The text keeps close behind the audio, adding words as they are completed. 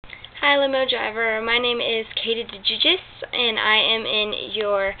Hi, Limo driver. My name is Katie DeCiucies, and I am in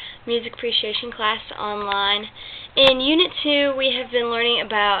your music appreciation class online. In Unit 2, we have been learning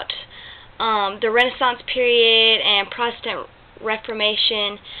about the Renaissance period and Protestant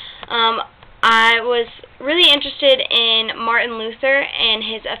Reformation. I was really interested in Martin Luther and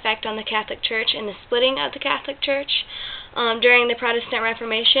his effect on the Catholic Church and the splitting of the Catholic Church during the Protestant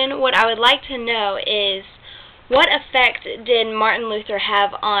Reformation. What I would like to know is, what effect did Martin Luther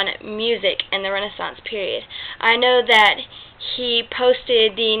have on music in the Renaissance period? I know that he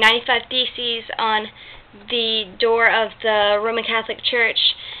posted the 95 Theses on the door of the Roman Catholic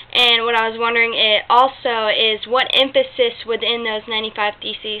Church, and what I was wondering also is, what emphasis within those 95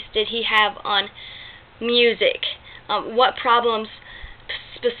 Theses did he have on music? What problems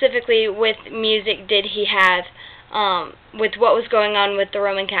specifically with music did he have with what was going on with the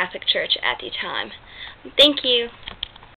Roman Catholic Church at the time? Thank you.